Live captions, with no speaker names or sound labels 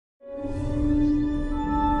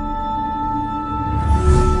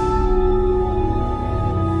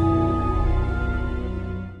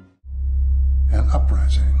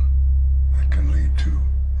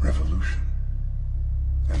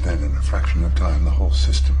time, the whole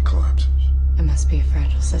system collapses. It must be a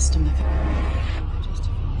fragile system if it...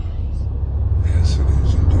 Yes, it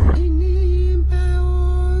is indeed.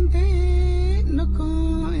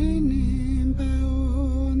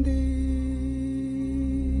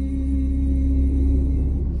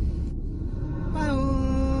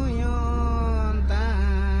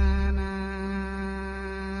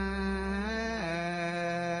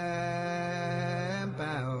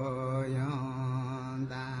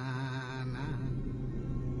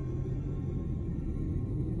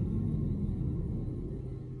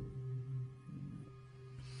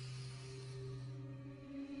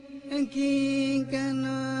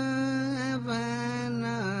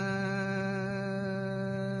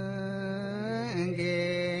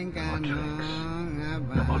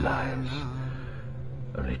 No more lies.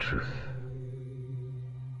 Only truth.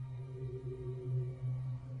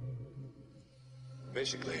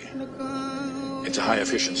 Basically, it's a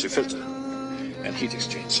high-efficiency filter and heat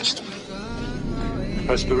exchange system.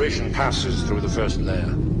 Perspiration passes through the first layer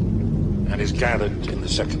and is gathered in the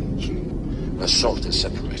second, where salt is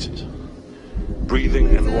separated. Breathing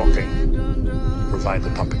and walking provide the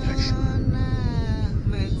pumping action.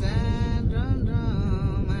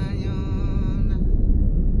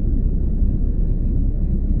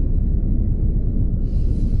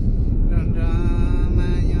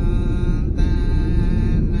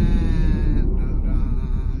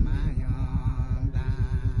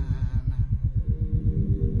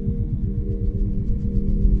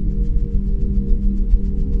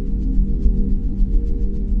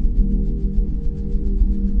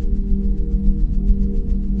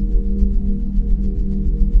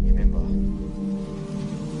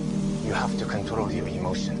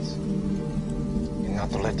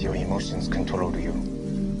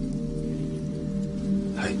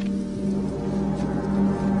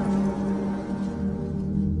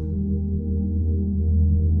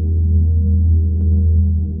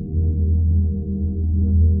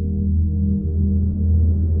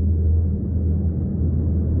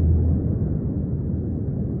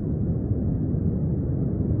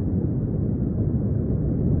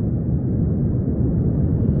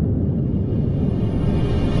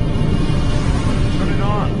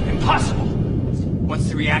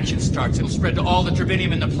 Starts, it'll spread to all the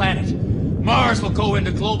trivinium in the planet. Mars will go into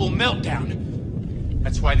global meltdown.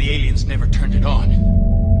 That's why the aliens never turned it on.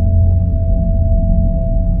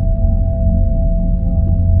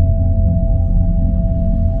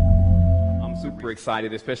 I'm super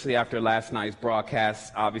excited, especially after last night's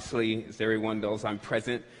broadcast. Obviously, as everyone knows, I'm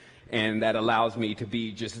present, and that allows me to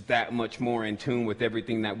be just that much more in tune with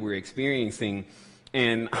everything that we're experiencing.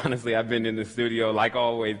 And honestly, I've been in the studio, like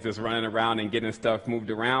always, just running around and getting stuff moved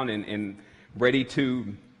around and ready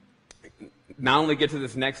to not only get to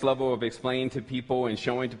this next level of explaining to people and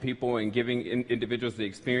showing to people and giving individuals the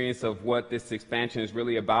experience of what this expansion is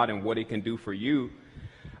really about and what it can do for you.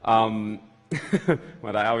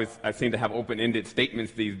 But I seem to have open-ended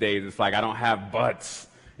statements these days. It's like I don't have buts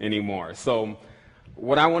anymore. So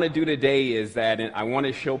what I want to do today is that I want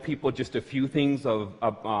to show people just a few things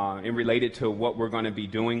in related to what we're going to be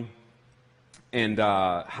doing and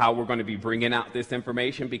how we're going to be bringing out this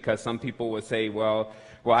information, because some people would say, well,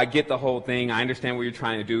 I get the whole thing. I understand what you're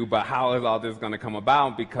trying to do, but how is all this going to come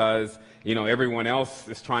about? Because, you know, everyone else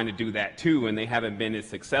is trying to do that too, and they haven't been as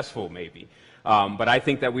successful maybe. But I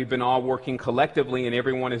think that we've been all working collectively, and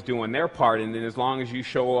everyone is doing their part. And then as long as you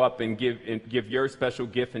show up and give your special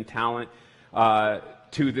gift and talent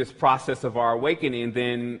to this process of our awakening,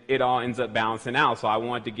 then it all ends up balancing out. So I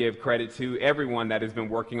want to give credit to everyone that has been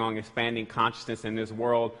working on expanding consciousness in this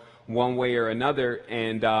world one way or another.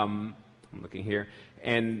 And I'm looking here,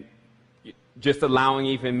 and just allowing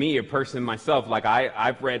even me, a person myself, like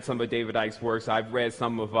I've read some of David Icke's works, I've read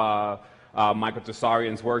some of Michael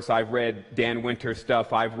Tsarian's works, I've read Dan Winter's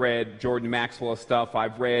stuff, I've read Jordan Maxwell's stuff,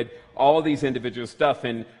 I've read all these individual stuff.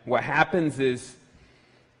 And what happens is,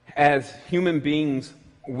 as human beings,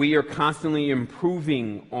 we are constantly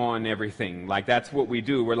improving on everything. Like, that's what we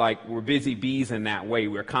do. We're busy bees in that way.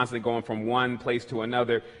 We're constantly going from one place to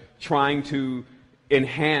another, trying to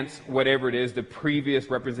enhance whatever it is the previous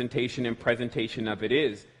representation and presentation of it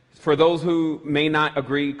is. For those who may not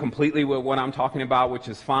agree completely with what I'm talking about, which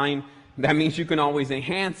is fine, that means you can always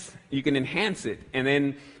enhance enhance it. And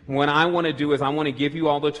then what I want to do is I want to give you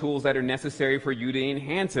all the tools that are necessary for you to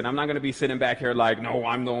enhance it. I'm not going to be sitting back here like, no,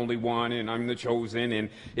 I'm the only one and I'm the chosen, and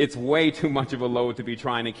it's way too much of a load to be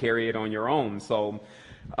trying to carry it on your own. So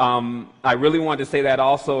I really want to say that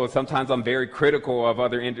also. Sometimes I'm very critical of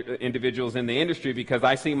other individuals in the industry because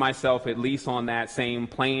I see myself at least on that same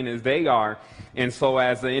plane as they are. And so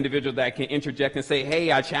as the individual that can interject and say,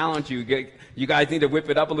 hey, I challenge you, you guys need to whip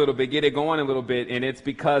it up a little bit, get it going a little bit. And it's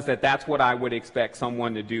because that's what I would expect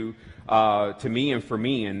someone to do to me and for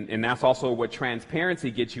me. And that's also what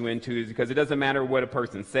transparency gets you into, is because it doesn't matter what a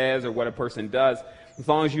person says or what a person does. As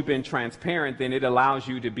long as you've been transparent, then it allows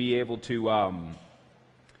you to be able to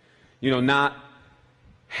not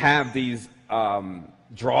have these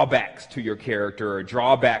drawbacks to your character or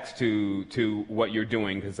drawbacks to what you're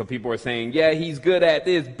doing. Because some people are saying, yeah, he's good at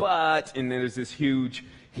this, but, and then there's this huge,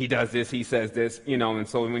 he does this, he says this, and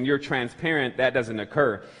so when you're transparent, that doesn't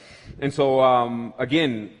occur. And so,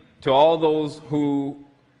 again, to all those who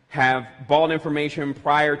have bought information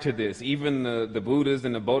prior to this, even the Buddhas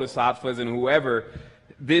and the Bodhisattvas and whoever,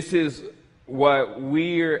 this is what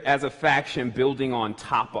we're as a faction building on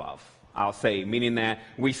top of, I'll say, meaning that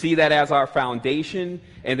we see that as our foundation,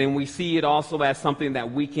 and then we see it also as something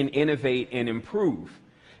that we can innovate and improve.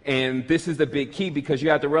 And this is the big key, because you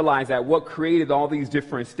have to realize that what created all these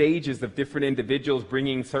different stages of different individuals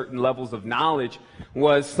bringing certain levels of knowledge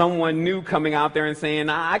was someone new coming out there and saying,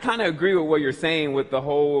 I kind of agree with what you're saying with the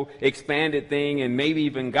whole expanded thing and maybe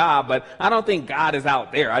even God, but I don't think God is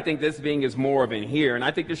out there. I think this being is more of in here, and I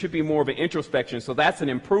think there should be more of an introspection. So that's an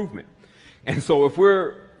improvement. And so if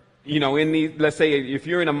we're in these, let's say if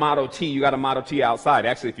you're in a Model T, you got a Model T outside.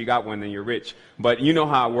 Actually, if you got one, then you're rich. But you know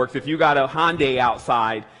how it works. If you got a Hyundai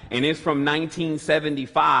outside and it's from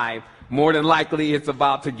 1975, more than likely it's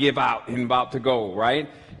about to give out and about to go, right?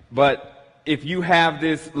 But if you have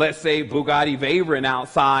this, let's say, Bugatti Veyron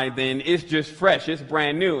outside, then it's just fresh, it's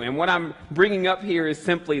brand new. And what I'm bringing up here is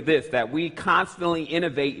simply this, that we constantly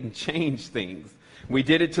innovate and change things. We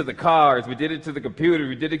did it to the cars, we did it to the computers,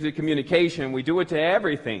 we did it to communication, we do it to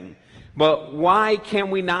everything. But why can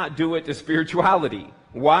we not do it to spirituality?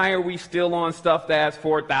 Why are we still on stuff that's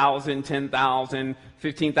 4,000, 10,000,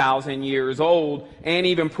 15,000 years old and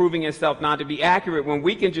even proving itself not to be accurate, when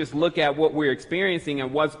we can just look at what we're experiencing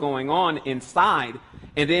and what's going on inside,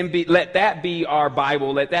 and then let that be our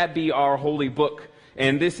Bible, let that be our holy book.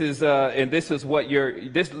 And this is what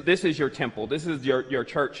this is your temple, this is your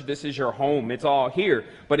church, this is your home. It's all here.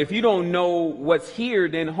 But if you don't know what's here,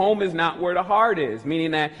 then home is not where the heart is.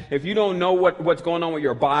 Meaning that if you don't know what's going on with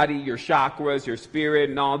your body, your chakras, your spirit,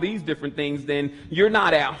 and all these different things, then you're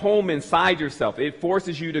not at home inside yourself. It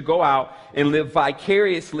forces you to go out and live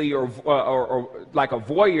vicariously or like a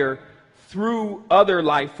voyeur through other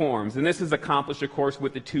life forms. And this is accomplished, of course,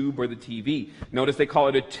 with the tube or the TV. Notice they call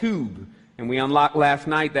it a tube. And we unlocked last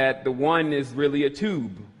night that the one is really a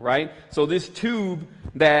tube, right? So this tube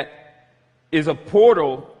that is a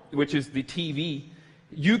portal, which is the TV,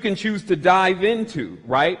 you can choose to dive into,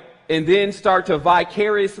 right? And then start to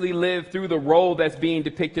vicariously live through the role that's being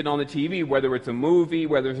depicted on the TV, whether it's a movie,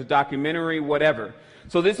 whether it's a documentary, whatever.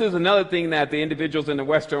 So this is another thing that the individuals in the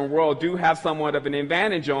Western world do have somewhat of an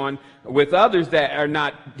advantage on with others that are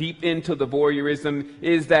not deep into the voyeurism,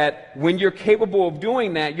 is that when you're capable of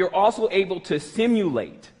doing that, you're also able to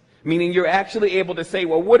simulate. Meaning you're actually able to say,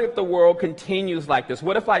 well, what if the world continues like this?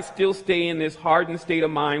 What if I still stay in this hardened state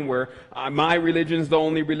of mind where my religion's the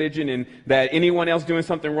only religion and that anyone else doing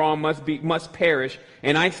something wrong must perish,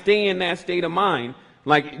 and I stay in that state of mind?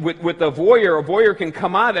 Like with a voyeur can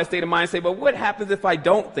come out of that state of mind and say, but what happens if I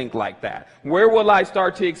don't think like that? Where will I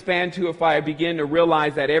start to expand to if I begin to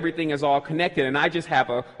realize that everything is all connected and I just have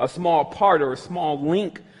a small part or a small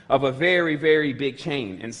link of a very, very big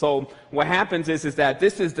chain? And so what happens is that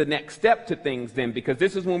this is the next step to things then, because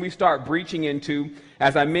this is when we start breaching into,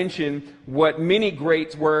 as I mentioned, what many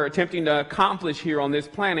greats were attempting to accomplish here on this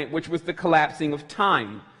planet, which was the collapsing of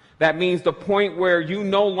time. That means the point where you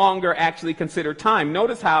no longer actually consider time.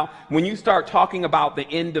 Notice how when you start talking about the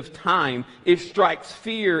end of time, it strikes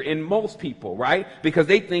fear in most people, right? Because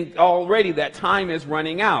they think already that time is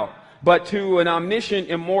running out. But to an omniscient,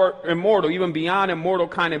 immortal, even beyond immortal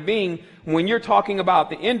kind of being, when you're talking about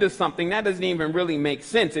the end of something, that doesn't even really make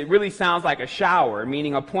sense. It really sounds like a shower,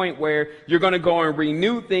 meaning a point where you're going to go and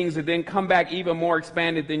renew things and then come back even more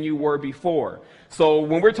expanded than you were before. So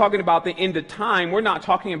when we're talking about the end of time, we're not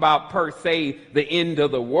talking about per se the end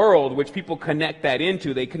of the world, which people connect that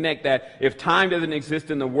into. They connect that if time doesn't exist,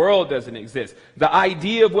 then the world doesn't exist. The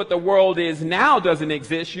idea of what the world is now doesn't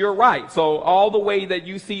exist. You're right. So all the way that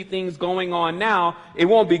you see things going on now, it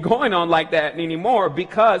won't be going on like that anymore,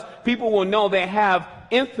 because people will know they have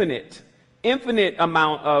infinite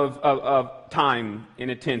amount of time in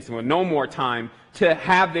a tense, or no more time to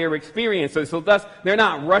have their experiences. So thus, they're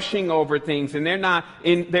not rushing over things, and they're not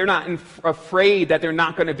afraid that they're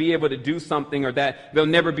not going to be able to do something, or that they'll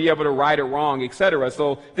never be able to right or wrong, etc.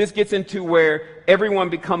 So this gets into where everyone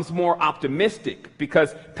becomes more optimistic,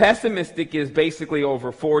 because pessimistic is basically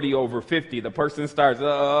over 40, over 50. The person starts,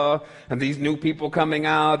 and these new people coming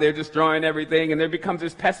out, they're destroying everything, and there becomes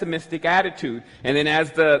this pessimistic attitude. And then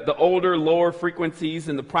as the older, lower frequencies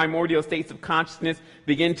and the primordial states of consciousness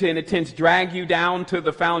begin to, in a sense, drag you down to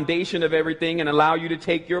the foundation of everything and allow you to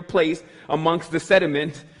take your place amongst the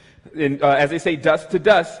sediment, and as they say, dust to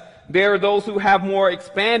dust, there are those who have more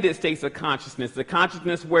expanded states of consciousness, the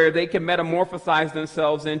consciousness where they can metamorphosize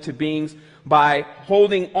themselves into beings by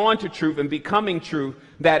holding on to truth and becoming truth,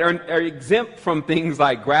 that are exempt from things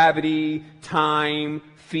like gravity, time,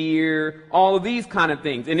 fear, all of these kind of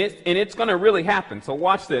things. And it's going to really happen. So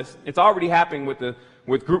watch this. It's already happening with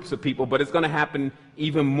groups of people, but it's going to happen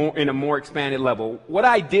even more in a more expanded level. What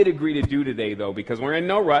I did agree to do today, though, because we're in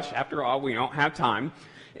no rush, after all, we don't have time,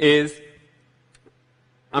 is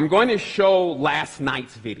I'm going to show last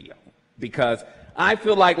night's video, because I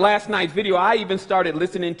feel like last night's video, I even started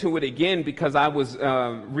listening to it again because I was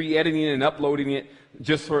re-editing and uploading it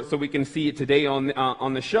just so we can see it today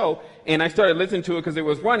on the show. And I started listening to it because it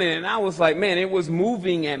was running, and I was like, man, it was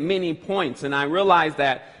moving at many points. And I realized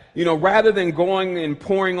that, you know, rather than going and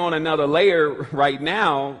pouring on another layer right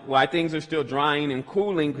now, while things are still drying and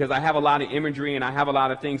cooling, because I have a lot of imagery and I have a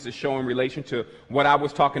lot of things to show in relation to what I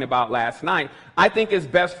was talking about last night, I think it's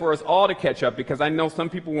best for us all to catch up, because I know some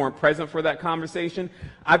people weren't present for that conversation.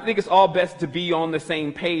 I think it's all best to be on the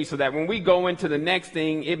same page so that when we go into the next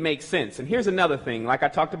thing, it makes sense. And here's another thing, like I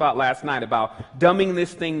talked about last night, about dumbing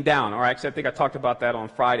this thing down, or actually I think I talked about that on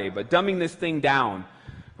Friday, but dumbing this thing down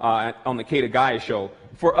on the K to Gaia show,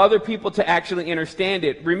 for other people to actually understand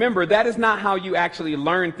it. Remember, that is not how you actually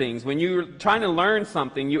learn things. When you're trying to learn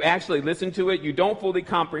something, you actually listen to it, you don't fully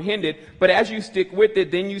comprehend it, but as you stick with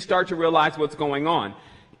it, then you start to realize what's going on.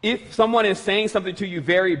 If someone is saying something to you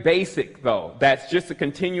very basic, though, that's just a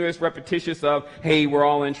continuous repetitious of, hey, we're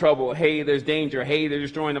all in trouble, hey, there's danger, hey, they're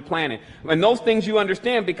destroying the planet. And those things you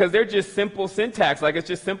understand because they're just simple syntax, like it's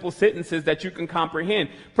just simple sentences that you can comprehend.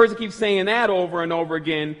 Person keeps saying that over and over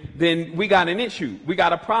again, then we got an issue, we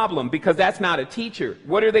got a problem, because that's not a teacher.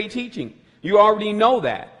 What are they teaching? You already know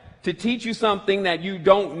that. To teach you something that you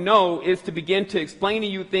don't know is to begin to explain to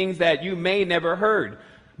you things that you may never heard.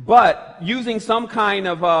 But using some kind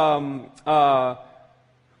of,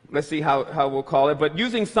 let's see how we'll call it, but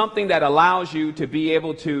using something that allows you to be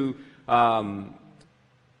able to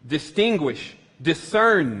distinguish,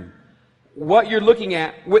 discern what you're looking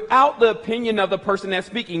at without the opinion of the person that's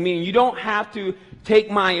speaking, meaning you don't have to take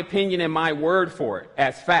my opinion and my word for it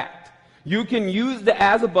as fact. You can use the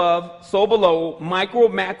as above, so below,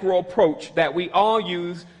 micro-macro approach that we all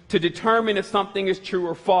use to determine if something is true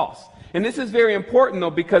or false. And this is very important, though,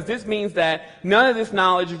 because this means that none of this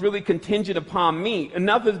knowledge is really contingent upon me.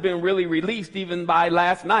 Enough has been really released even by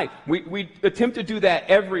last night. We attempt to do that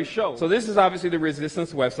every show. So this is obviously the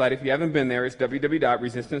Resistance website. If you haven't been there, it's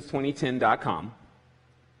www.resistance2010.com.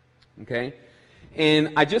 Okay?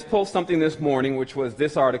 And I just posted something this morning, which was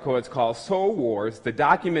this article. It's called Soul Wars, the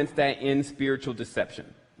Documents That End Spiritual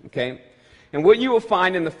Deception. Okay? And what you will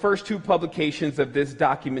find in the first two publications of this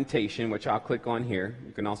documentation, which I'll click on here,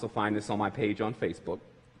 you can also find this on my page on Facebook,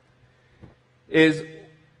 is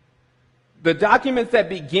the documents that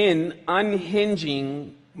begin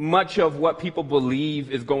unhinging much of what people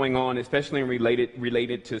believe is going on, especially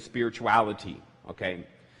related to spirituality, okay?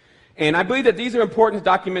 And I believe that these are important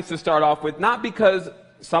documents to start off with, not because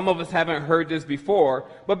some of us haven't heard this before,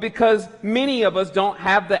 but because many of us don't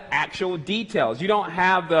have the actual details. You don't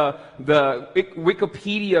have the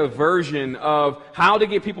Wikipedia version of how to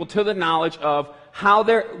get people to the knowledge of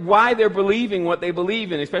why they're believing what they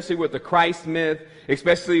believe in, especially with the Christ myth,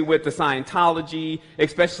 especially with the Scientology,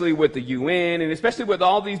 especially with the UN, and especially with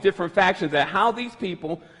all these different factions, that how these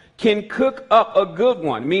people can cook up a good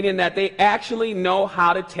one, meaning that they actually know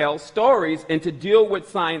how to tell stories and to deal with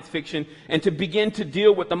science fiction and to begin to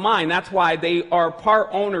deal with the mind. That's why they are part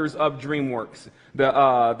owners of DreamWorks,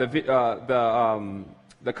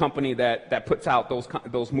 the company that puts out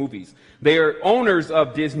those movies. They are owners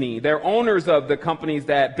of Disney. They're owners of the companies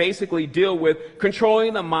that basically deal with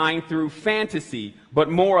controlling the mind through fantasy, but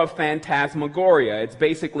more of phantasmagoria. It's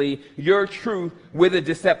basically your truth with a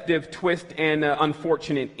deceptive twist and an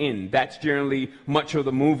unfortunate end. That's generally much of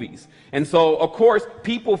the movies. And so, of course,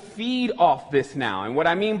 people feed off this now. And what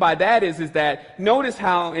I mean by that is that notice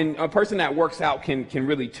how, and a person that works out can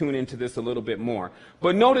really tune into this a little bit more.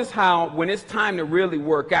 But notice how when it's time to really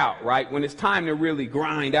work out, right? When it's time to really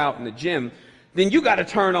grind out in the gym, then you got to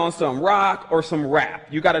turn on some rock or some rap.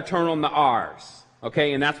 You got to turn on the R's.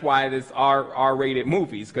 Okay, and that's why it's R-rated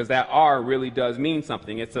movies, because that R really does mean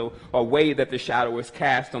something. It's a way that the shadow is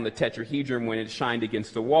cast on the tetrahedron when it's shined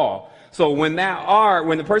against the wall. So when that R,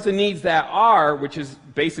 when the person needs that R, which is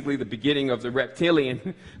basically the beginning of the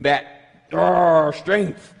reptilian, that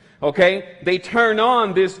strength, okay, they turn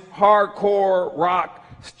on this hardcore rock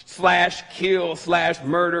 / kill /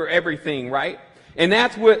 murder everything, right? And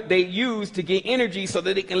that's what they use to get energy so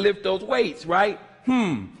that they can lift those weights, right?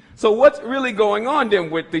 So what's really going on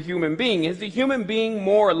then with the human being? Is the human being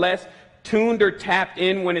more or less tuned or tapped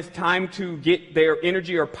in when it's time to get their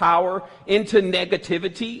energy or power into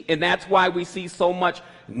negativity? And that's why we see so much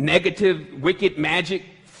negative, wicked magic,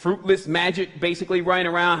 fruitless magic basically running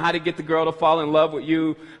around, how to get the girl to fall in love with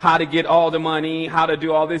you, how to get all the money, how to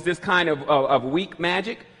do all this kind of weak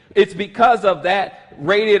magic. It's because of that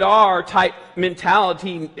rated R type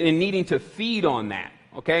mentality and needing to feed on that,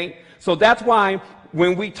 okay? So that's why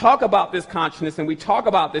when we talk about this consciousness and we talk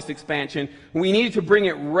about this expansion, we need to bring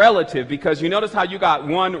it relative, because you notice how you got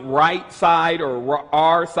one right side or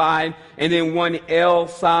R side and then one L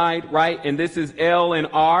side, right? And this is L and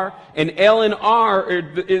R. And L and R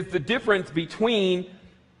is the difference between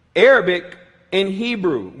Arabic and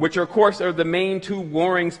Hebrew, which of course are the main two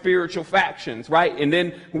warring spiritual factions, right? And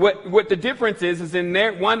then what the difference is in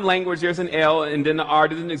there, one language there's an L and then the R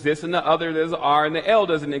doesn't exist, and the other there's an R and the L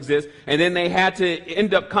doesn't exist, and then they had to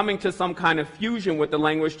end up coming to some kind of fusion with the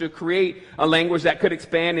language to create a language that could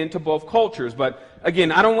expand into both cultures. But again,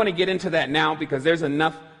 I don't want to get into that now because there's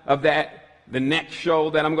enough of that. The next show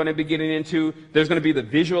that I'm going to be getting into, there's going to be the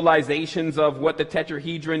visualizations of what the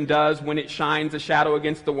tetrahedron does when it shines a shadow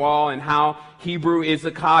against the wall, and how Hebrew is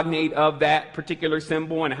a cognate of that particular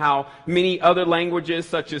symbol, and how many other languages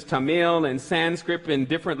such as Tamil and Sanskrit and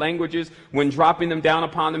different languages, when dropping them down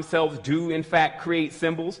upon themselves, do in fact create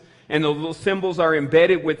symbols. And those symbols are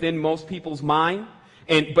embedded within most people's mind,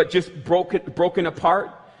 but just broken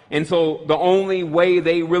apart. And so the only way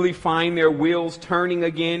they really find their wheels turning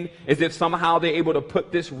again is if somehow they're able to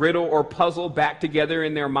put this riddle or puzzle back together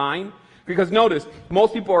in their mind. Because notice,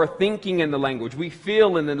 most people are thinking in the language. We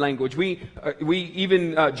feel in the language. We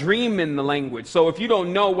even dream in the language. So if you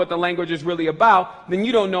don't know what the language is really about, then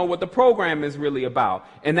you don't know what the program is really about.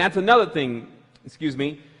 And that's another thing,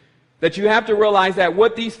 that you have to realize, that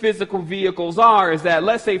what these physical vehicles are is that,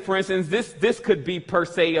 let's say, for instance, this could be per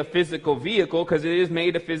se a physical vehicle because it is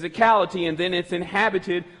made of physicality, and then it's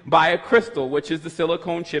inhabited by a crystal, which is the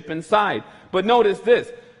silicone chip inside. But notice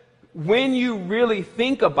this, when you really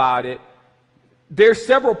think about it, there's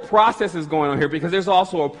several processes going on here, because there's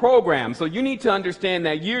also a program. So you need to understand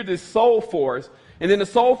that you're this soul force, and then the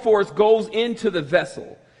soul force goes into the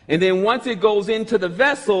vessel. And then once it goes into the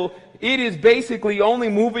vessel, it is basically only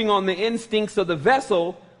moving on the instincts of the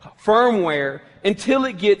vessel, firmware, until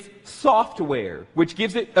it gets software, which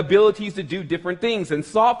gives it abilities to do different things. And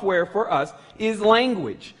software for us is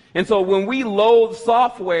language. And so when we load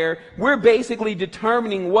software, we're basically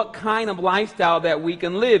determining what kind of lifestyle that we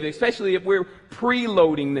can live, especially if we're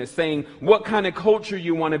preloading this, saying what kind of culture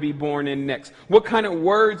you want to be born in next, what kind of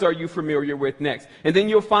words are you familiar with next, and then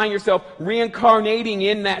you'll find yourself reincarnating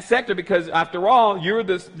in that sector, because after all, you're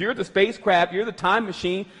the spacecraft, you're the time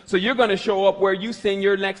machine, so you're going to show up where you send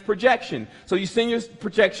your next projection. So you send your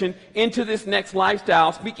projection into this next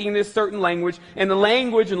lifestyle, speaking this certain language, and the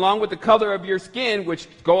language, along with the color of your skin, which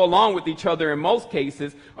go along with each other in most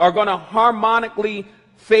cases, are going to harmonically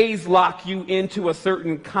phase lock you into a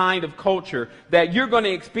certain kind of culture that you're going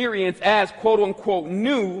to experience as quote unquote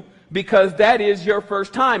new, because that is your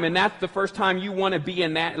first time, and that's the first time you want to be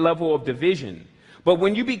in that level of division. But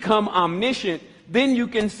when you become omniscient, then you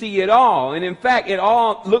can see it all. And in fact, it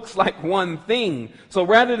all looks like one thing. So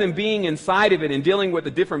rather than being inside of it and dealing with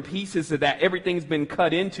the different pieces of that everything's been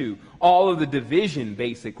cut into, all of the division,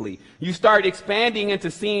 basically. You start expanding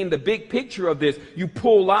into seeing the big picture of this. You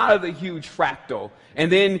pull out of the huge fractal.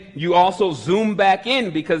 And then you also zoom back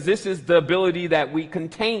in, because this is the ability that we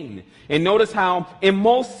contain. And notice how in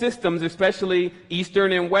most systems, especially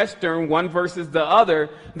Eastern and Western, one versus the other,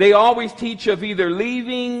 they always teach of either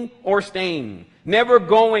leaving or staying. Never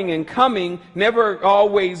going and coming, never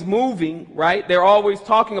always moving, right? They're always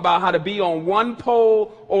talking about how to be on one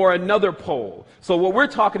pole or another pole. So what we're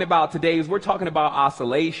talking about today is we're talking about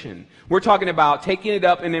oscillation. We're talking about taking it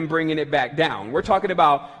up and then bringing it back down. We're talking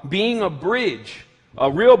about being a bridge, a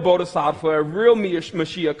real bodhisattva, a real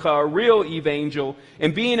Mashiach, a real evangel,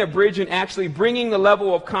 and being a bridge and actually bringing the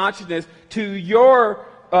level of consciousness to your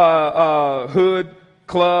hood,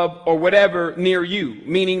 club, or whatever near you.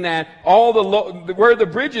 Meaning that all where the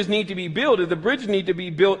bridges need to be built, is the bridges need to be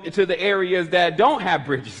built to the areas that don't have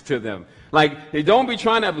bridges to them. Like, they don't be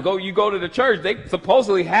trying to go, you go to the church, they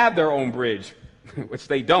supposedly have their own bridge, which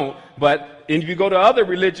they don't. But if you go to other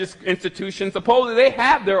religious institutions, supposedly they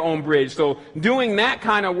have their own bridge. So doing that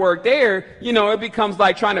kind of work there, you know, it becomes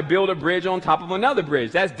like trying to build a bridge on top of another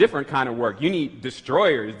bridge. That's different kind of work. You need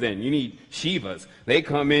destroyers then. You need Shivas. They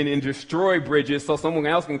come in and destroy bridges so someone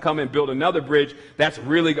else can come and build another bridge that's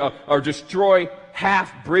really, or destroy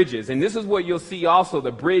half bridges. And this is what you'll see also,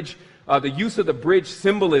 the bridge, the use of the bridge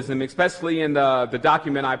symbolism, especially in the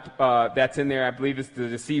document that's in there. I believe it's The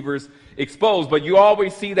Deceivers Exposed. But you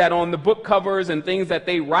always see that on the book covers and things that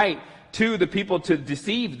they write to the people to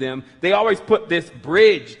deceive them. They always put this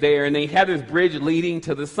bridge there, and they have this bridge leading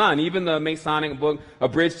to the sun. Even the Masonic book, A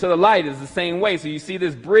Bridge to the Light, is the same way. So you see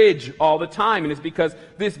this bridge all the time, and it's because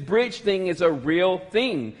this bridge thing is a real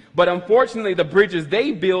thing. But unfortunately, the bridges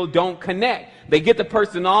they build don't connect. They get the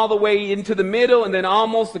person all the way into the middle and then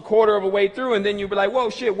almost a quarter of a way through, and then you'll be like, whoa,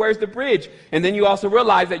 shit, where's the bridge? And then you also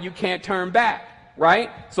realize that you can't turn back,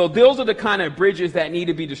 right? So those are the kind of bridges that need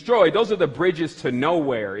to be destroyed. Those are the bridges to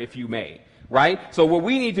nowhere, if you may, right? So what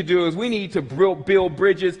we need to do is we need to build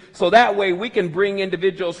bridges so that way we can bring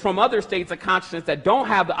individuals from other states of consciousness that don't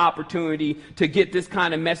have the opportunity to get this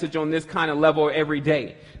kind of message on this kind of level every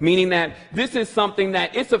day. Meaning that this is something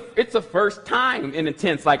that it's a first time in a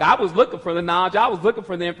sense. Like, I was looking for the knowledge, I was looking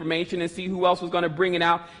for the information and see who else was going to bring it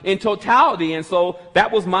out in totality. And so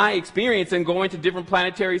that was my experience in going to different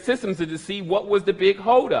planetary systems to see what was the big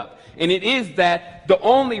holdup. And it is that the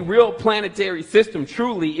only real planetary system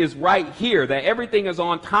truly is right here, that everything is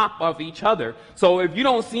on top of each other. So if you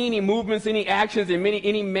don't see any movements, any actions, and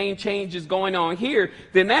any main changes going on here,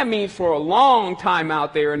 then that means for a long time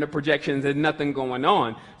out there in the projections there's nothing going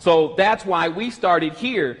on. So that's why we started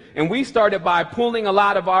here. And we started by pulling a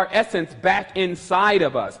lot of our essence back inside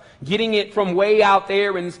of us, getting it from way out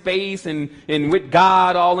there in space and with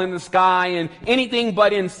God all in the sky and anything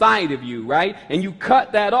but inside of you, right? And you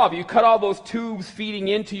cut that off. You cut all those tubes feeding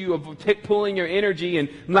into you of pulling your energy and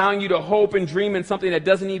allowing you to hope and dream in something that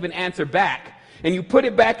doesn't even answer back. And you put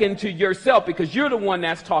it back into yourself because you're the one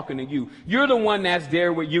that's talking to you. You're the one that's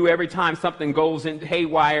there with you every time something goes in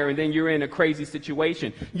haywire and then you're in a crazy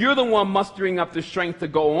situation. You're the one mustering up the strength to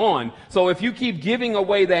go on. So if you keep giving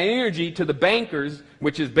away that energy to the bankers,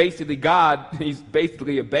 which is basically God, he's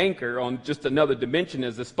basically a banker on just another dimension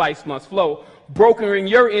as the spice must flow, brokering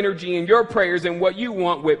your energy and your prayers and what you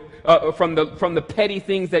want with from the petty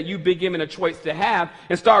things that you've been given a choice to have,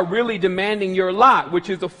 and start really demanding your lot, which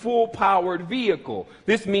is a full powered vehicle.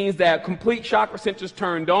 This means that complete chakra centers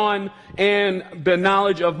turned on and the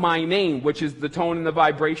knowledge of my name, which is the tone and the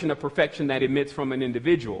vibration of perfection that emits from an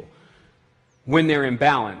individual when they're in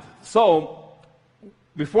balance. So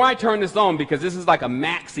before I turn this on, because this is like a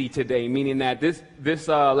maxi today, meaning that this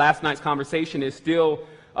last night's conversation is still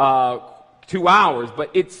 2 hours,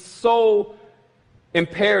 but it's so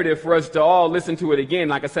imperative for us to all listen to it again.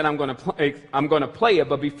 Like I said, I'm going to play it,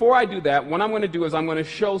 but before I do that, what I'm going to do is I'm going to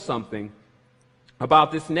show something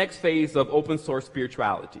about this next phase of open source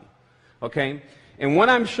spirituality. Okay? And what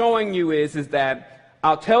I'm showing you is that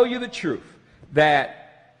I'll tell you the truth, that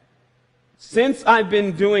since I've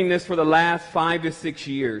been doing this for the last 5 to 6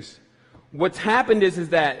 years, what's happened is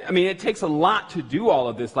that, I mean, it takes a lot to do all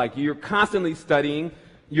of this. Like, you're constantly studying,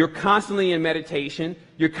 you're constantly in meditation,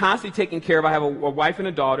 you're constantly taking care of, I have a wife and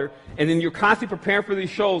a daughter, and then you're constantly preparing for these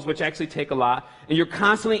shows, which actually take a lot, and you're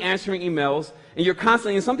constantly answering emails, and you're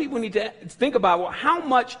constantly, and some people need to think about, well, how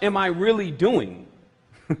much am I really doing?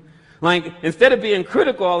 Like, instead of being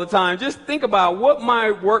critical all the time, just think about what my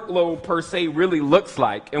workload per se really looks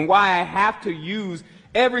like and why I have to use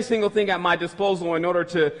every single thing at my disposal in order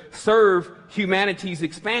to serve humanity's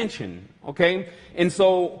expansion, okay? And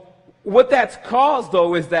so what that's caused,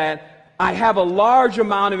 though, is that I have a large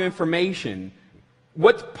amount of information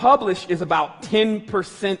What's published is about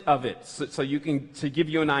 10% of it, so you can, to give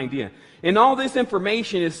you an idea. And all this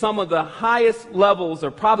information is some of the highest levels,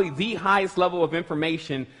 or probably the highest level of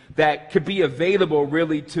information that could be available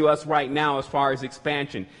really to us right now as far as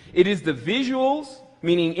expansion. It is the visuals,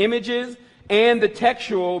 meaning images, and the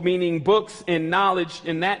textual, meaning books and knowledge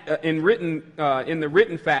in the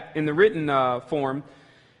written form,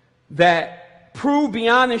 that prove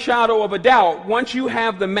beyond a shadow of a doubt, once you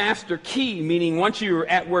have the master key, meaning once you're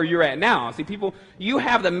at where you're at now. See, people, you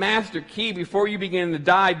have the master key before you begin to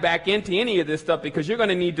dive back into any of this stuff, because you're going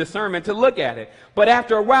to need discernment to look at it. But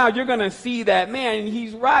after a while, you're going to see that, man,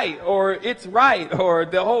 he's right, or it's right, or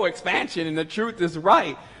the whole expansion and the truth is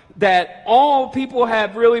right. That all people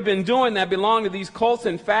have really been doing that belong to these cults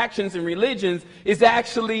and factions and religions is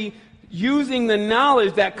actually using the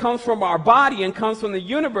knowledge that comes from our body and comes from the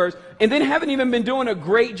universe, and then haven't even been doing a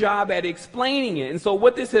great job at explaining it. And so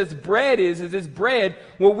what this has bred is it's bred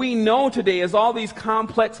what we know today as all these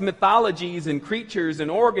complex mythologies and creatures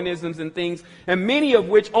and organisms and things, and many of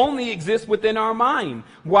which only exist within our mind,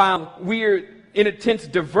 while we're in a sense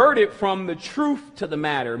diverted from the truth to the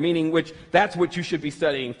matter, meaning which that's what you should be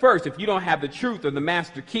studying first. If you don't have the truth or the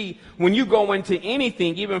master key, when you go into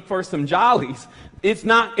anything, even for some jollies, it's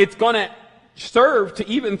going to serve to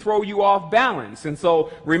even throw you off balance. And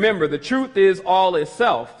so remember, the truth is all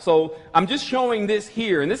itself. So I'm just showing this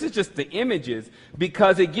here, and this is just the images,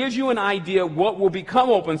 because it gives you an idea what will become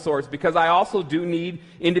open source, because I also do need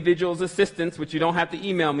individuals' assistance, which you don't have to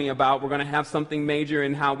email me about. We're going to have something major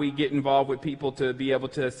in how we get involved with people to be able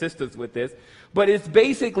to assist us with this. But it's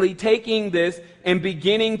basically taking this and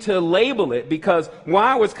beginning to label it, because while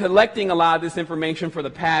I was collecting a lot of this information for the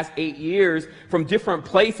past 8 years from different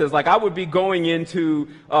places, like I would be going into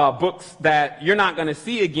books that you're not going to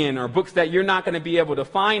see again, or books that you're not going to be able to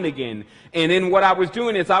find again. And then what I was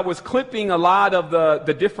doing is I was clipping a lot of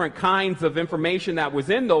the different kinds of information that was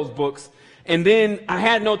in those books. And then I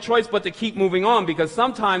had no choice but to keep moving on, because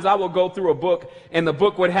sometimes I will go through a book and the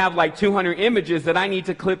book would have like 200 images that I need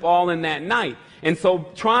to clip all in that night. And so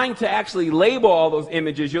trying to actually label all those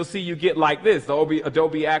images, you'll see you get like this, the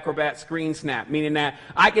Adobe Acrobat Screen Snap, meaning that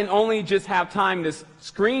I can only just have time to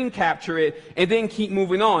screen capture it and then keep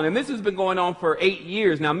moving on. And this has been going on for 8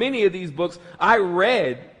 years. Now, many of these books I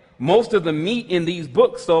read most of the meat in these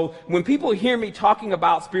books. So when people hear me talking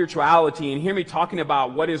about spirituality and hear me talking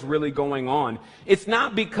about what is really going on, it's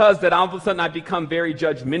not because that all of a sudden I become very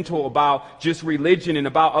judgmental about just religion and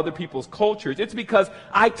about other people's cultures. It's because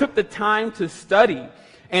I took the time to study,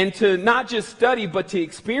 and to not just study, but to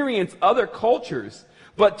experience other cultures,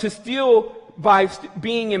 but to still, by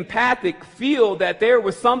being empathic, feel that there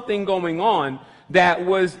was something going on that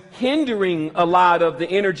was hindering a lot of the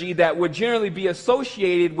energy that would generally be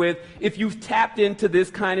associated with if you've tapped into this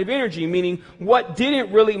kind of energy. Meaning, what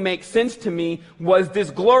didn't really make sense to me was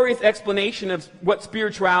this glorious explanation of what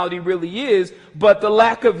spirituality really is, but the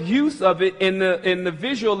lack of use of it in the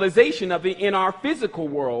visualization of it in our physical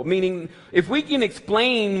world. Meaning, if we can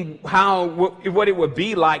explain what it would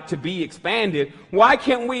be like to be expanded, why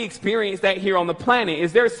can't we experience that here on the planet?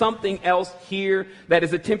 Is there something else here that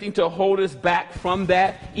is attempting to hold us back from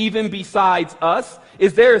that, even besides us?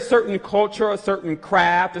 Is there a certain culture, a certain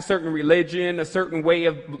craft, a certain religion, a certain way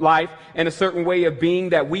of life, and a certain way of being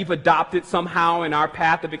that we've adopted somehow in our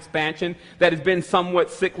path of expansion that has been somewhat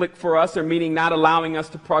cyclic for us, or meaning not allowing us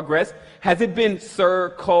to progress? Has it been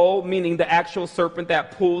Kol, meaning the actual serpent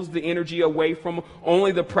that pulls the energy away from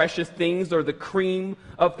only the precious things, or the cream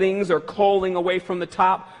of things, or coaling away from the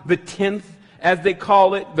top, the 10th, as they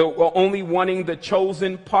call it, only wanting the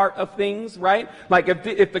chosen part of things, right? Like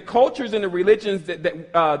if the cultures and the religions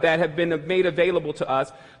that have been made available to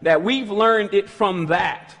us, that we've learned it from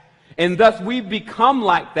that, and thus we've become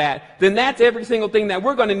like that, then that's every single thing that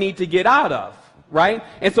we're going to need to get out of, right?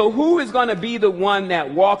 And so who is going to be the one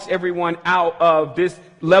that walks everyone out of this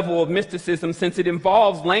level of mysticism, since it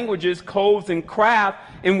involves languages, codes, and craft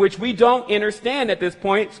in which we don't understand at this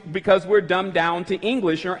point because we're dumbed down to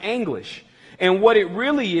English or Anglish? And what it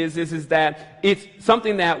really is that it's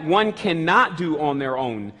something that one cannot do on their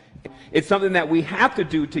own. It's something that we have to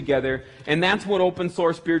do together, and that's what open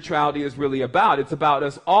source spirituality is really about. It's about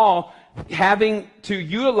us all having to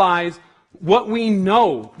utilize what we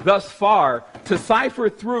know thus far to cipher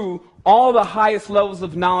through all the highest levels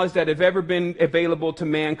of knowledge that have ever been available to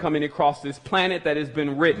man coming across this planet that has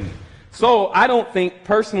been written. So I don't think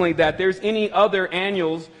personally that there's any other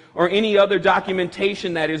annuals or any other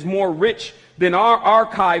documentation that is more rich than our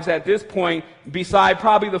archives at this point, beside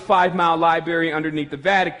probably the 5 Mile Library underneath the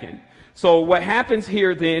Vatican. So what happens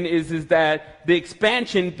here then is that the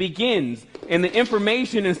expansion begins, and the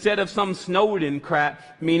information, instead of some Snowden crap,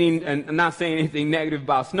 meaning, and I'm not saying anything negative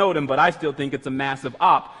about Snowden, but I still think it's a massive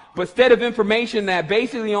op. But instead of information that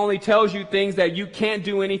basically only tells you things that you can't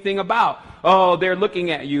do anything about. Oh, they're looking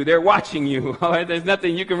at you, they're watching you. There's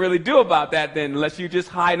nothing you can really do about that then, unless you just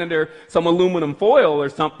hide under some aluminum foil or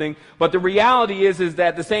something. But the reality is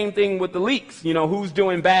that the same thing with the leaks. You know, who's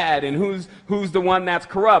doing bad and who's the one that's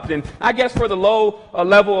corrupt. And I guess for the low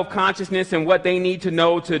level of consciousness and what they need to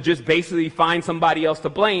know to just basically find somebody else to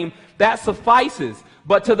blame, that suffices.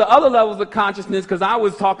 But to the other levels of consciousness, because I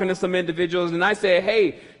was talking to some individuals and I said,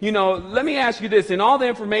 hey, you know, let me ask you this. In all the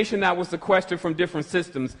information that was sequestered from different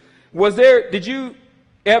systems, did you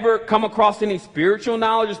ever come across any spiritual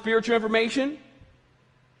knowledge or spiritual information?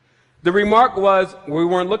 The remark was, we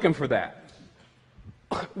weren't looking for that.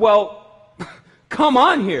 Well, come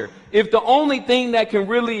on here. If the only thing that can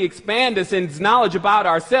really expand us is knowledge about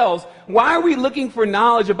ourselves, why are we looking for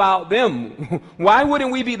knowledge about them? Why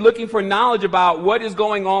wouldn't we be looking for knowledge about what is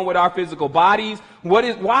going on with our physical bodies?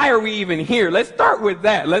 Why are we even here? Let's start with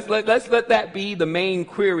that. Let's let that be the main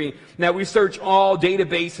query that we search all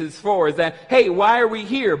databases for, is that, hey, why are we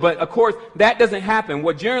here? But of course, that doesn't happen.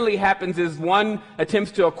 What generally happens is one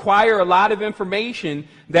attempts to acquire a lot of information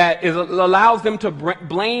that allows them to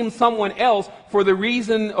blame someone else for the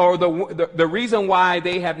reason, or the reason why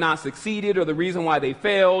they have not succeeded, or the reason why they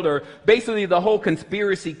failed, or basically the whole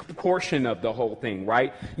conspiracy portion of the whole thing,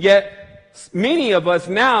 right? Yet many of us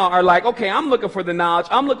now are like, okay, I'm looking for the knowledge,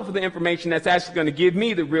 I'm looking for the information that's actually going to give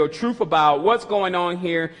me the real truth about what's going on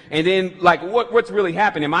here, and then like what's really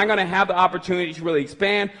happening. Am I going to have the opportunity to really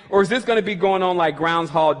expand, or is this going to be going on like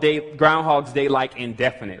Groundhog's Day like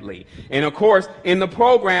indefinitely? And of course, in the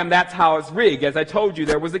program, that's how it's rigged. As I told you,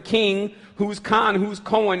 there was a king who's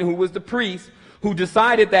Cohen, who was the priest, who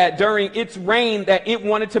decided that during its reign that it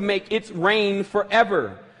wanted to make its reign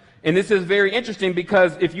forever. And this is very interesting,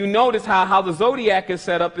 because if you notice how the zodiac is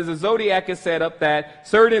set up, that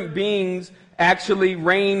certain beings actually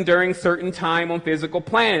reign during certain time on physical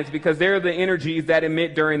planets, because they're the energies that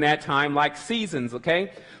emit during that time, like seasons,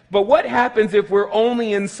 okay? But what happens if we're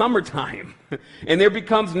only in summertime and there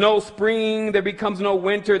becomes no spring, there becomes no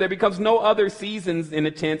winter, there becomes no other seasons in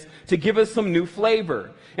a sense to give us some new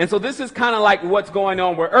flavor? And so this is kind of like what's going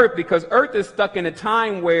on with Earth, because Earth is stuck in a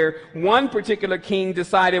time where one particular king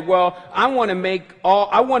decided, well, I want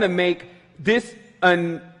to make this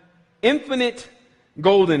an infinite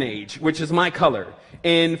golden age, which is my color.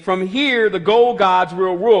 And from here, the gold gods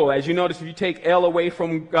will rule. As you notice, if you take L away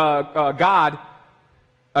from God,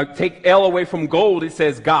 take L away from gold, it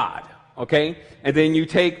says God, okay? And then you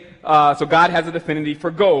take, so God has an affinity for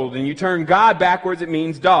gold. And you turn God backwards, it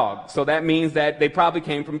means dog. So that means that they probably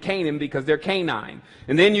came from Canaan because they're canine.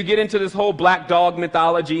 And then you get into this whole black dog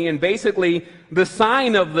mythology, and basically the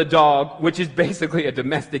sign of the dog, which is basically a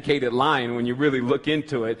domesticated lion when you really look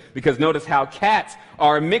into it, because notice how cats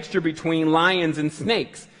are a mixture between lions and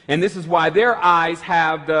snakes. And this is why their eyes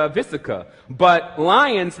have the vesica. But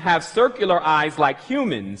lions have circular eyes like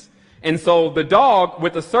humans. And so the dog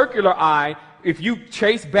with a circular eye, if you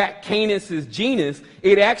trace back Canis's genus,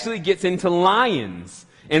 it actually gets into lions.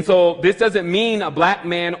 And so this doesn't mean a black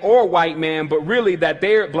man or a white man, but really that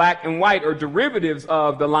they're black and white are derivatives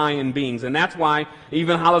of the lion beings. And that's why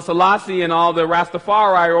even Haile Selassie and all the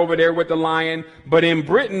Rastafari are over there with the lion. But in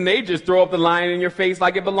Britain, they just throw up the lion in your face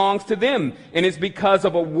like it belongs to them. And it's because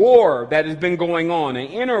of a war that has been going on, an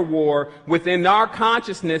inner war within our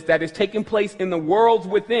consciousness that is taking place in the worlds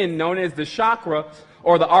within, known as the chakra,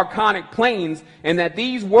 or the archonic planes, and that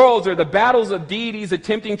these worlds are the battles of deities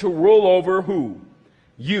attempting to rule over who?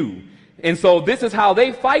 You. And so this is how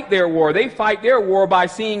they fight their war. They fight their war by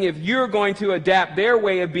seeing if you're going to adapt their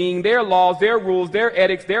way of being, their laws, their rules, their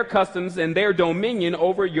ethics, their customs, and their dominion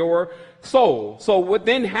over your soul. So what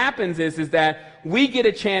then happens is that we get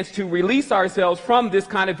a chance to release ourselves from this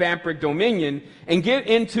kind of vampiric dominion and get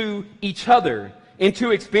into each other,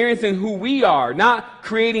 into experiencing who we are, not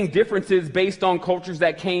creating differences based on cultures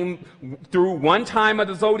that came through one time of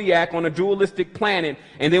the zodiac on a dualistic planet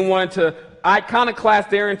and then wanted to iconoclast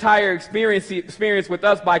their entire experience with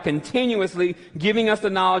us by continuously giving us the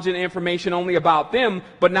knowledge and information only about them,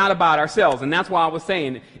 but not about ourselves. And that's why I was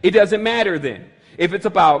saying it doesn't matter then. If it's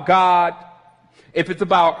about God, if it's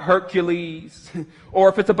about Hercules, or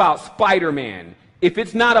if it's about Spider-Man, if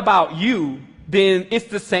it's not about you, then it's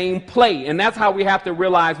the same play. And that's how we have to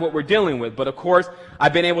realize what we're dealing with. But of course,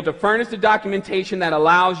 I've been able to furnish the documentation that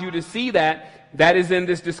allows you to see that. That is in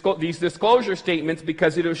these disclosure statements,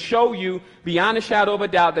 because it'll show you beyond a shadow of a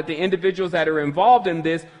doubt that the individuals that are involved in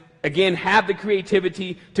this again, have the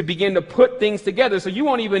creativity to begin to put things together, so you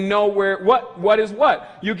won't even know what is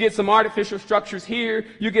what. You get some artificial structures here,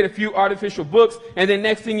 you get a few artificial books, and then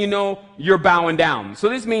next thing you know, you're bowing down. So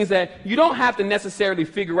this means that you don't have to necessarily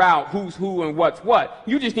figure out who's who and what's what.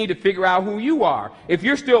 You just need to figure out who you are. If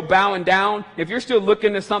you're still bowing down, if you're still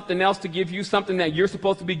looking to something else to give you something that you're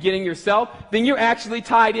supposed to be getting yourself, then you're actually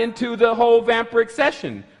tied into the whole vampiric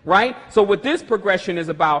session. Right? So what this progression is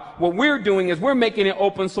about, what we're doing is we're making it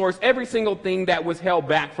open source, every single thing that was held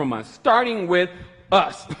back from us, starting with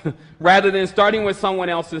us, rather than starting with someone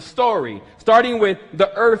else's story. Starting with the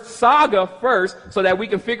Earth saga first, so that we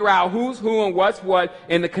can figure out who's who and what's what,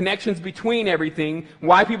 and the connections between everything,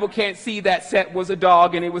 why people can't see that Set was a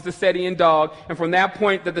dog and it was a Setian dog, and from that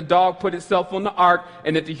point that the dog put itself on the ark,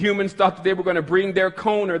 and that the humans thought that they were going to bring their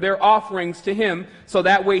cone or their offerings to him, so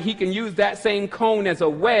that way he can use that same cone as a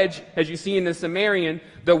wedge, as you see in the Sumerian,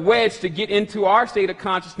 the wedge to get into our state of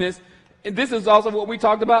consciousness. And this is also what we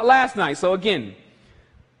talked about last night. So again,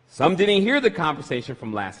 some didn't hear the conversation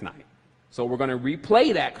from last night. So we're going to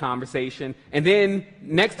replay that conversation. And then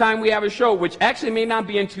next time we have a show, which actually may not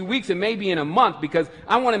be in 2 weeks, it may be in a month, because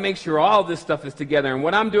I want to make sure all this stuff is together. And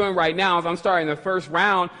what I'm doing right now is I'm starting the first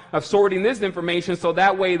round of sorting this information, so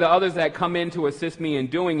that way the others that come in to assist me in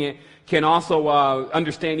doing it can also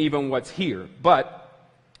understand even what's here. But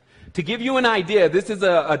to give you an idea, this is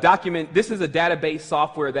a document, this is a database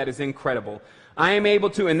software that is incredible. I am able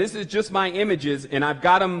to, and this is just my images, and I've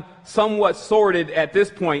got them somewhat sorted at this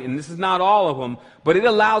point, and this is not all of them, but it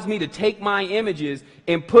allows me to take my images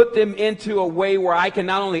and put them into a way where I can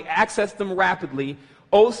not only access them rapidly,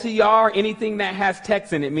 OCR, anything that has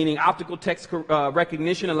text in it, meaning optical text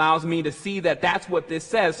recognition, allows me to see that that's what this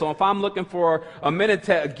says. So if I'm looking for a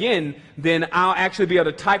Minotaur again, then I'll actually be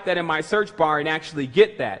able to type that in my search bar and actually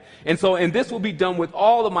get that. And this will be done with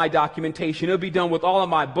all of my documentation. It'll be done with all of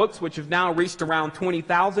my books, which have now reached around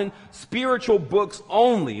 20,000 spiritual books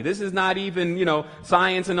only. This is not even,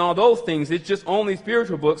 science and all those things. It's just only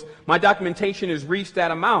spiritual books. My documentation has reached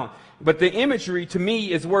that amount. But the imagery, to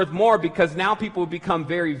me, is worth more, because now people become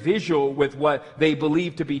very visual with what they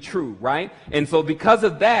believe to be true, right? And so because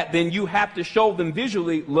of that, then you have to show them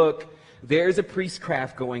visually, look, there's a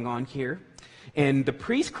priestcraft going on here. And the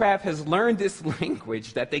priestcraft has learned this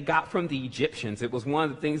language that they got from the Egyptians. It was one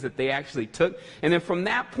of the things that they actually took. And then from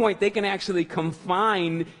that point, they can actually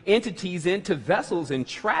confine entities into vessels and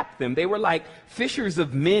trap them. They were like fishers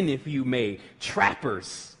of men, if you may,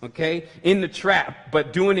 trappers, okay, in the trap,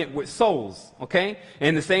 but doing it with souls, okay?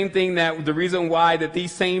 And the same thing, that the reason why that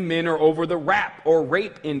these same men are over the rap or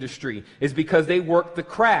rape industry is because they work the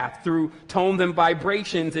craft through tones and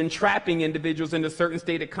vibrations and trapping individuals in a certain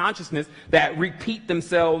state of consciousness that repeat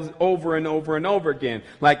themselves over and over and over again.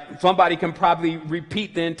 Like, somebody can probably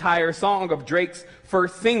repeat the entire song of Drake's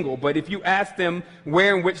first single, but if you ask them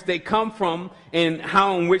where in which they come from and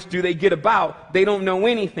how in which do they get about, they don't know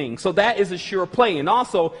anything. So that is a sure play. And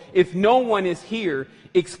also, if no one is here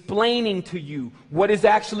explaining to you what is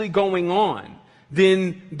actually going on,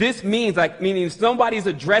 then this means, meaning somebody's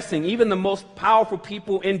addressing even the most powerful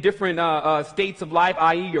people in different states of life,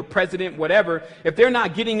 i.e. your president, whatever, if they're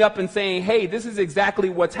not getting up and saying, hey, this is exactly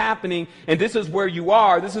what's happening, and this is where you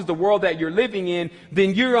are, this is the world that you're living in,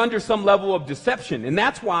 then you're under some level of deception. And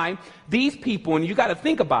that's why these people, and you got to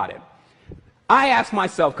think about it. I asked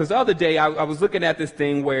myself, because the other day I was looking at this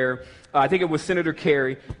thing where, I think it was Senator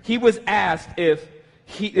Kerry, he was asked if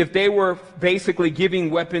they were basically giving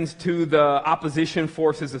weapons to the opposition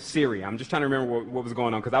forces of Syria. I'm just trying to remember what was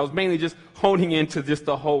going on, because I was mainly just honing into just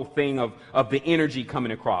the whole thing of the energy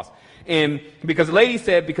coming across. And because the lady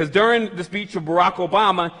said, because during the speech of Barack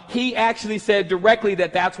Obama, he actually said directly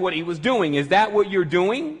that that's what he was doing. Is that what you're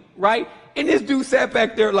doing? Right? And this dude sat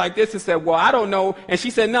back there like this and said, well, I don't know. And she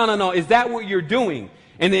said, no, is that what you're doing?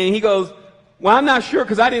 And then he goes, well, I'm not sure,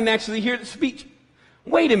 because I didn't actually hear the speech.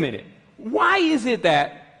 Wait a minute. Why is it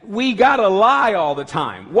that we gotta lie all the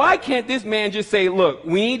time? Why can't this man just say, look,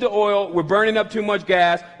 we need the oil, we're burning up too much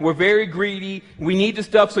gas, we're very greedy, we need the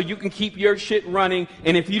stuff so you can keep your shit running,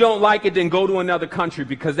 and if you don't like it, then go to another country,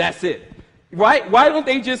 because that's it. Right? Why don't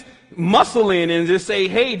they just muscle in and just say,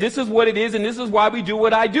 hey, this is what it is, and this is why we do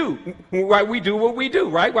what I do. Right? We do what we do,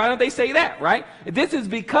 right? Why don't they say that, right? This is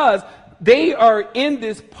because they are in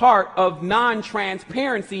this part of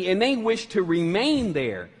non-transparency, and they wish to remain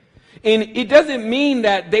there. And it doesn't mean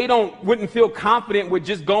that they wouldn't feel confident with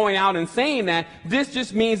just going out and saying that. This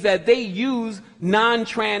just means that they use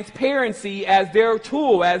non-transparency as their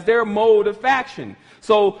tool, as their mode of action.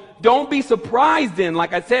 So don't be surprised then,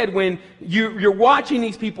 like I said, when you're watching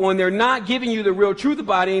these people and they're not giving you the real truth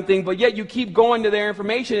about anything, but yet you keep going to their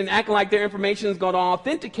information and acting like their information is going to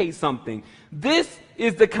authenticate something. This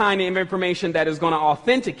is the kind of information that is going to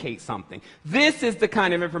authenticate something. This is the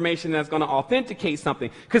kind of information that's going to authenticate something.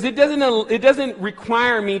 Because it doesn't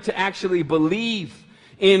require me to actually believe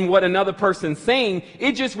in what another person's saying.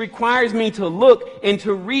 It just requires me to look and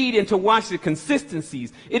to read and to watch the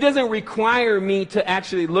consistencies. It doesn't require me to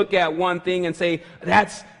actually look at one thing and say,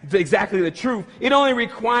 that's exactly the truth. It only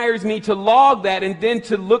requires me to log that and then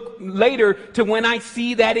to look later to when I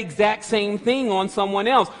see that exact same thing on someone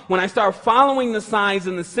else. When I start following the signs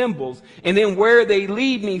and the symbols and then where they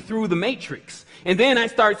lead me through the matrix. And then I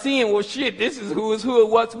start seeing, well, shit, this is who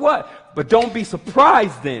and what's what. But don't be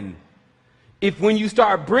surprised then if when you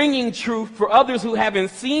start bringing truth for others who haven't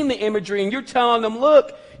seen the imagery and you're telling them,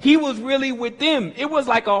 look, he was really with them. It was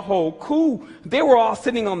like a whole coup. They were all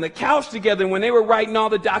sitting on the couch together when they were writing all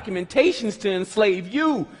the documentations to enslave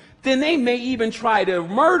you. Then they may even try to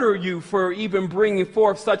murder you for even bringing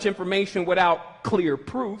forth such information without clear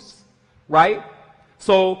proofs, right?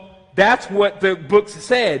 So that's what the books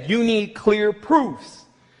said. You need clear proofs.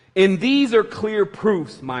 And these are clear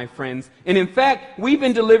proofs, my friends. And in fact, we've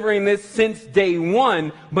been delivering this since day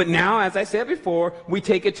one. But now, as I said before, we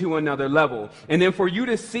take it to another level. And then for you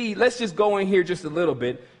to see, let's just go in here just a little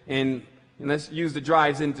bit. And let's use the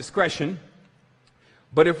drives in discretion.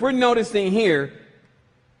 But if we're noticing here,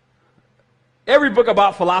 every book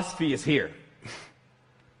about philosophy is here.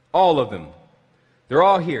 All of them. They're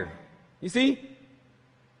all here. You see?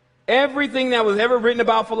 Everything that was ever written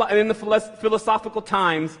about in the philosophical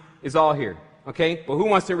times is all here, okay? But who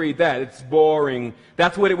wants to read that? It's boring.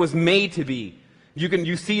 That's what it was made to be.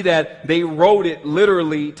 You see that they wrote it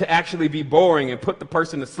literally to actually be boring and put the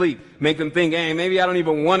person to sleep, make them think, hey, maybe I don't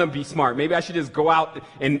even want to be smart. Maybe I should just go out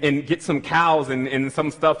and get some cows and some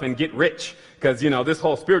stuff and get rich because, you know, this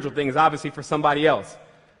whole spiritual thing is obviously for somebody else.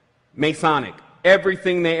 Masonic.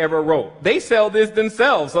 Everything they ever wrote. They sell this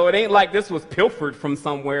themselves, so it ain't like this was pilfered from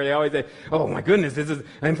somewhere. They always say, oh my goodness, this is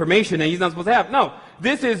information that he's not supposed to have. No,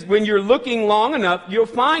 this is when you're looking long enough, you'll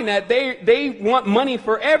find that they want money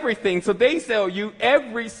for everything, so they sell you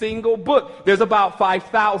every single book. There's about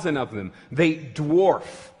 5,000 of them. They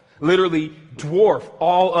literally dwarf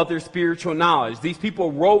all other spiritual knowledge. These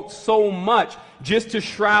people wrote so much just to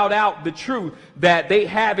shroud out the truth that they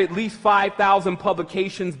have at least 5,000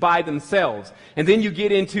 publications by themselves. And then you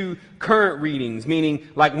get into current readings, meaning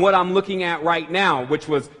like what I'm looking at right now, which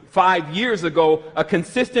was 5 years ago, a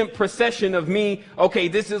consistent procession of me, okay,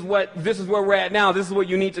 this is where we're at now, this is what